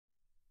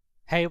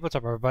Hey, what's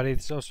up everybody?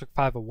 This is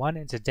 501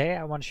 and today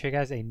I want to show you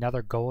guys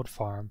another gold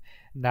farm.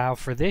 Now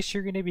for this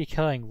you're going to be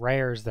killing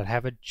rares that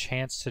have a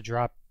chance to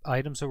drop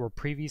items that were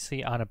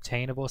previously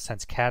unobtainable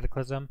since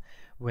Cataclysm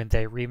when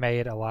they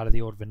remade a lot of the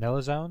old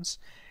vanilla zones.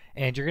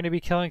 And you're going to be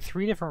killing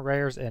 3 different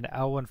rares in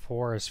Elwynn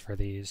Forest for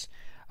these.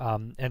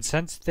 And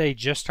since they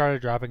just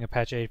started dropping a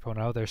patch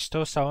 8.0, they're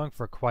still selling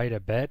for quite a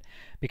bit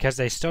because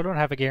they still don't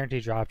have a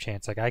guaranteed drop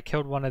chance. Like I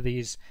killed one of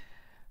these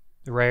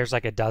rares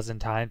like a dozen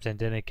times and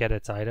didn't get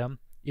its item.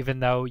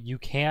 Even though you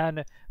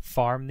can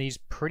farm these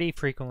pretty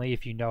frequently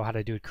if you know how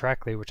to do it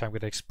correctly, which I'm going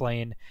to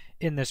explain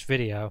in this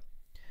video.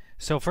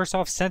 So first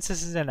off, since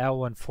this is an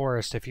Elwynn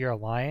Forest, if you're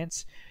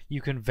Alliance,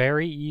 you can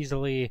very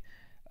easily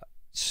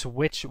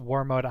switch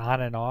war mode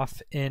on and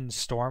off in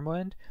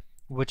Stormwind,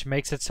 which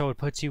makes it so it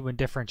puts you in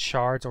different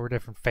shards or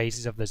different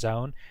phases of the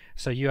zone.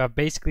 So you have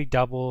basically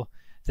double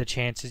the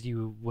chances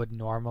you would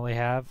normally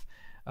have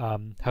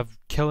of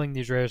killing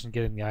these rares and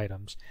getting the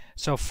items.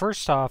 So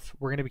first off,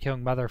 we're going to be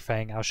killing Mother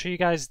Fang. I'll show you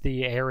guys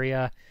the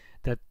area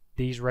that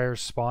these rares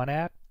spawn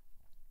at.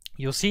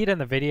 You'll see it in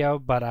the video,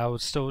 but I will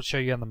still show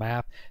you on the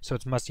map, so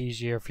it's much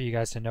easier for you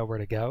guys to know where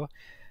to go.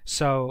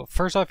 So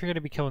first off, you're going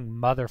to be killing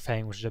Mother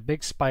Fang, which is a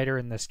big spider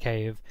in this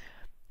cave.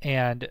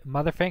 And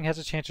Mother Fang has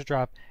a chance to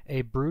drop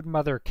a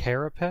Broodmother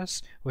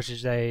Carapace, which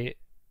is a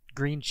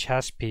green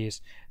chest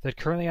piece that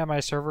currently on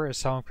my server is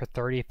selling for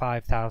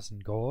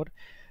 35,000 gold.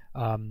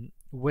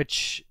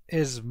 Which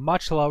is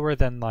much lower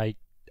than like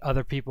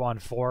other people on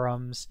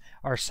forums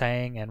are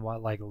saying and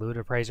what like Loot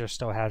Appraiser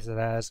still has it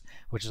as,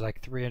 which is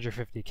like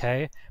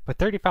 350k. But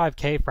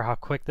 35k for how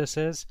quick this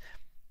is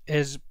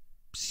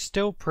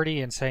still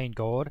pretty insane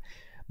gold.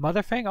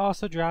 Mother Fang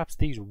also drops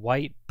these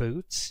white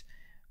boots,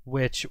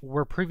 which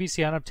were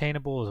previously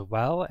unobtainable as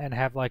well and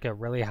have like a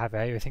really high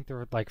value. I think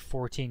they're like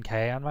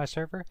 14k on my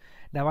server.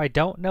 Now I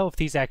don't know if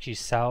these actually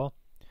sell.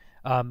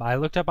 I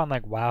looked up on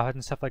like Wowhead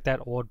and stuff like that,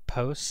 old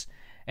posts,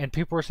 and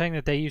people were saying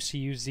that they used to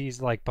use these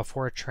like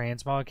before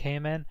transmog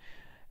came in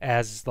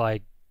as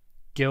like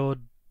guild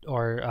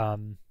or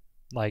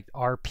like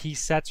RP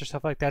sets or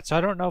stuff like that. So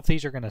I don't know if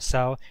these are going to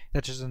sell.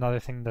 That's just another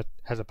thing that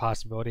has a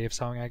possibility of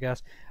selling, I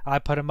guess. I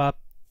put them up.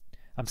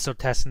 I'm still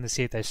testing to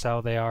see if they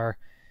sell.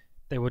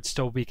 They would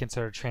still be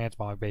considered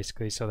transmog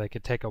basically, so they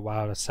could take a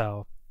while to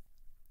sell.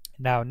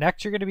 Now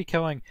next you're going to be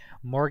killing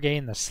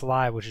Morgaine the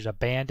Sly, which is a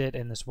bandit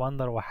in this one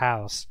little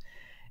house.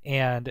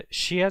 And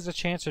she has a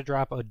chance to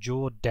drop a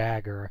jeweled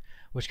dagger,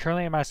 which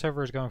currently in my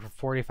server is going for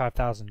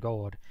 45,000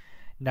 gold.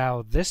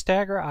 Now this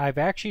dagger, I've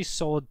actually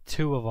sold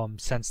 2 of them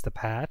since the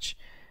patch.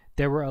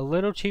 They were a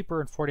little cheaper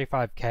in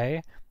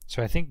 45k,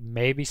 so I think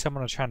maybe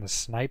someone was trying to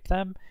snipe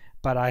them,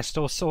 but I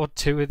still sold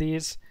 2 of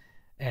these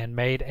and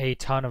made a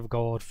ton of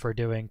gold for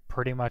doing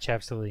pretty much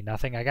absolutely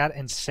nothing. I got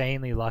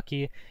insanely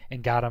lucky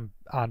and got them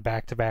on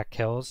back-to-back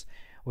kills,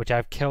 which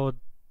I've killed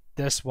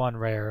this one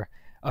rare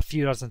a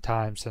few dozen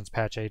times since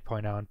patch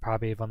 8.0 and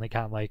probably have only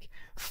gotten like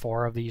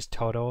 4 of these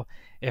total,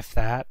 if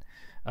that.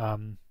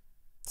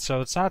 So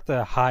it's not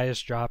the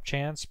highest drop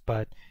chance,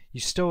 but you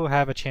still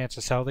have a chance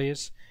to sell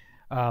these.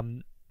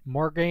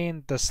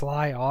 Morgaine the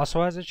Sly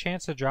also has a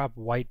chance to drop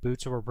white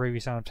boots that were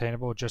previously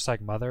unobtainable, just like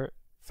Mother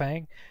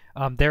Fang.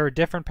 They're a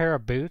different pair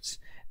of boots.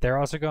 They're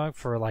also going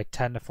for like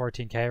 10 to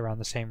 14k, around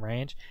the same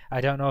range.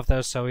 I don't know if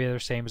those sell either,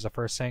 same as the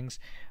first things,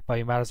 but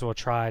you might as well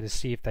try to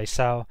see if they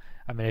sell.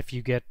 I mean, if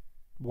you get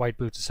white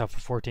boots and stuff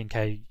for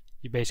 14k,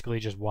 you basically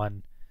just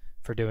won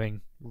for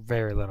doing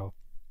very little.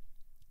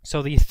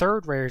 So the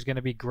third rare is going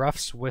to be Gruff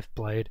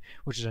Swiftblade,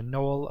 which is a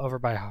gnoll over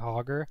by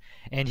Hogger,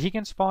 and he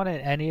can spawn in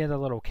any of the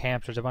little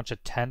camps. There's a bunch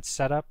of tents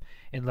set up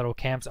in little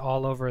camps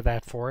all over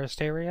that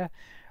forest area.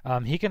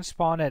 He can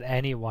spawn at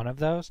any one of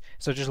those,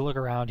 so just look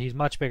around. He's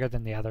much bigger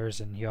than the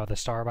others, and you have the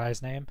star by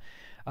his name.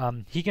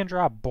 He can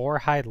drop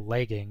boarhide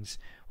leggings,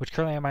 which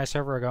currently on my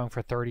server are going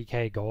for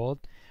 30k gold.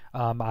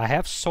 I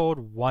have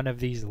sold one of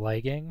these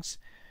leggings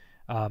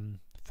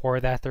for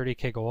that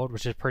 30k gold,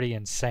 which is pretty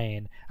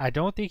insane. I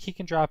don't think he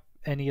can drop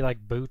any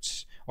like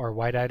boots or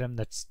white item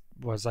that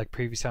was like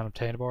previously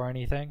unobtainable or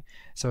anything,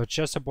 so it's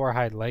just a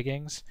boarhide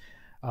leggings.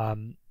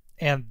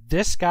 And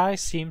this guy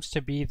seems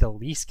to be the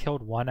least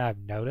killed one I've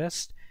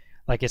noticed.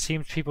 Like it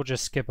seems people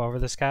just skip over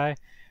this guy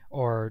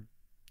or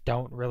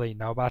don't really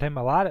know about him.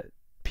 A lot of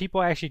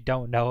people actually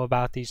don't know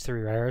about these 3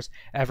 rares.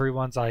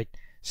 Everyone's like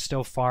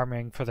still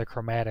farming for the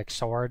chromatic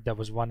sword that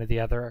was one of the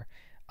other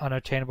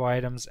unobtainable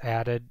items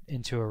added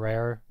into a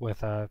rare with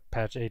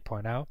patch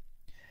 8.0.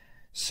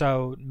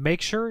 So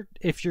make sure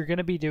if you're going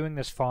to be doing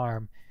this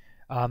farm,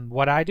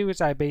 what I do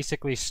is I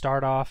basically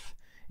start off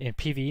in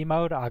PvE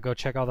mode. I'll go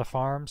check all the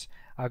farms.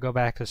 I'll go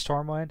back to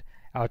Stormwind.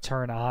 I'll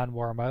turn on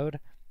war mode,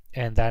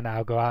 and then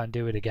I'll go out and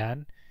do it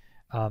again.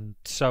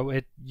 So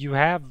you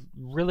have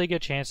really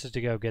good chances to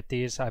go get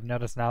these. I've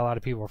noticed not a lot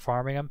of people are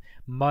farming them.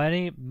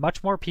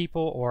 Much more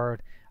people, or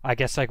I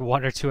guess like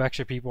 1 or 2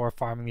 extra people are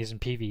farming these in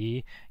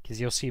PvE, because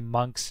you'll see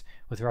monks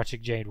with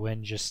Rutchic Jade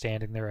Wind just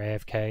standing there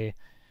AFK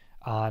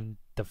on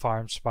the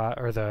farm spot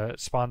or the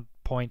spawn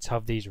points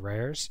of these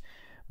rares.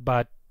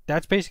 But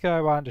that's basically what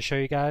I wanted to show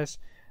you guys.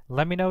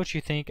 Let me know what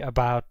you think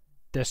about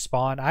this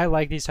spawn. I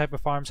like these type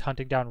of farms,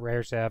 hunting down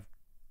rares that have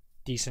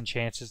decent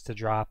chances to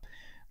drop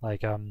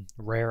like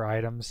rare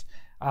items.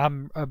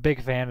 I'm a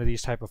big fan of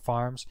these type of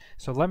farms.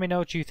 So let me know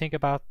what you think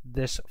about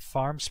this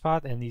farm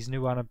spot and these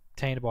new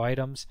unobtainable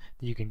items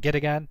that you can get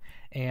again.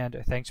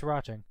 And thanks for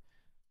watching.